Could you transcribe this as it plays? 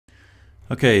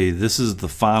Okay, this is the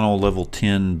final level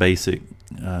 10 basic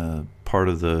part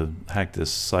of the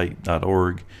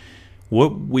hackthisSite.org.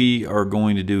 What we are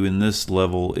going to do in this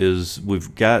level is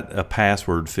we've got a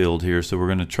password field here, so we're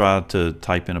going to try to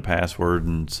type in a password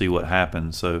and see what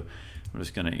happens. So I'm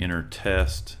just going to enter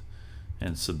test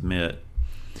and submit.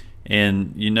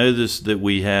 And you notice that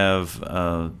we have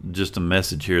just a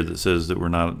message here that says that we're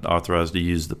not authorized to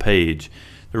use the page.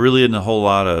 There really isn't a whole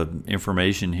lot of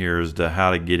information here as to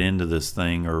how to get into this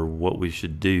thing or what we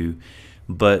should do.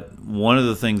 But one of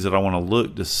the things that I want to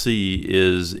look to see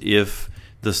is if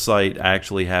the site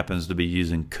actually happens to be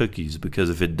using cookies, because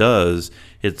if it does,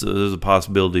 there's a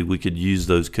possibility we could use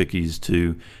those cookies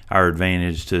to our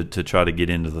advantage to try to get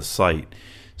into the site.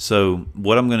 So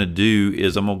what I'm going to do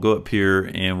is I'm going to go up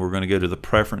here and we're going to go to the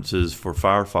preferences for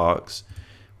Firefox.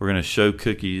 We're going to show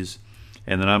cookies,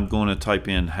 and then I'm going to type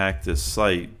in hack this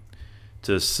site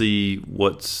to see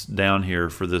what's down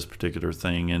here for this particular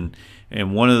thing.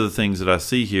 And one of the things that I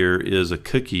see here is a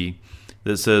cookie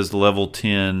that says level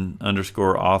 10 _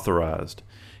 authorized.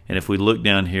 And if we look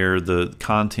down here, the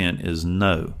content is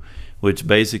no, which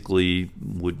basically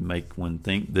would make one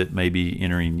think that maybe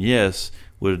entering yes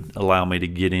would allow me to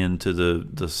get into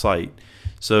the site.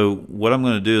 So what I'm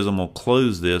going to do is I'm going to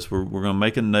close this. We're going to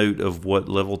make a note of what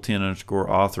level 10 _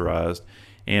 authorized,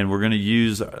 and we're going to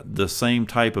use the same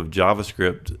type of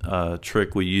JavaScript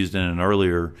trick we used in an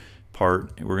earlier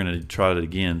part. We're going to try it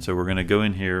again. So we're going to go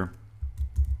in here,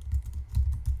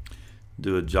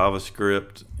 do a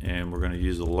JavaScript, and we're going to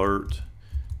use alert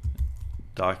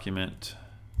document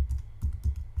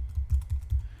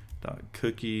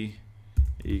 .cookie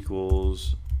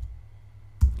equals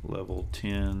level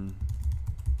 10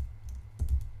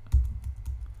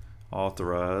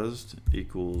 authorized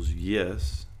equals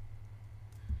yes,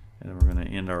 and we're going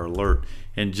to end our alert.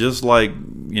 And just like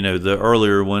the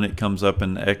earlier one, it comes up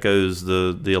and echoes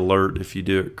the alert if you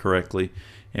do it correctly,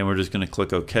 and we're just going to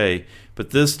click OK.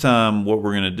 But this time what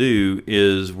we're going to do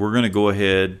is we're going to go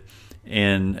ahead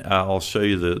and I'll show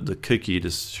you the cookie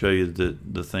to show you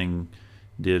that the thing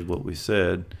did what we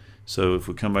said. So if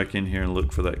we come back in here and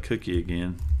look for that cookie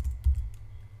again,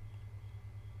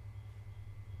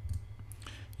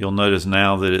 you'll notice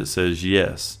now that it says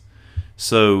yes.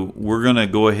 So we're going to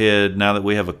go ahead, now that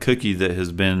we have a cookie that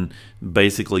has been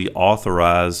basically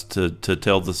authorized to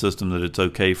tell the system that it's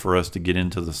okay for us to get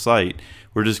into the site,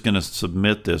 we're just going to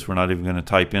submit this. We're not even going to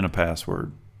type in a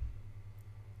password.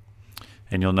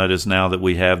 And you'll notice now that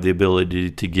we have the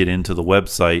ability to get into the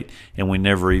website, and we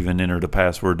never even entered a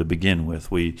password to begin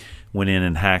with. We went in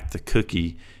and hacked the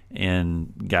cookie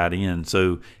and got in.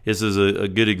 So this is a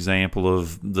good example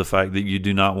of the fact that you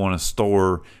do not want to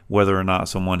store whether or not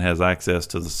someone has access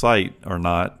to the site or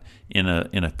not in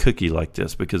a cookie like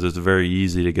this, because it's very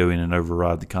easy to go in and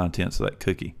override the contents of that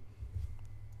cookie.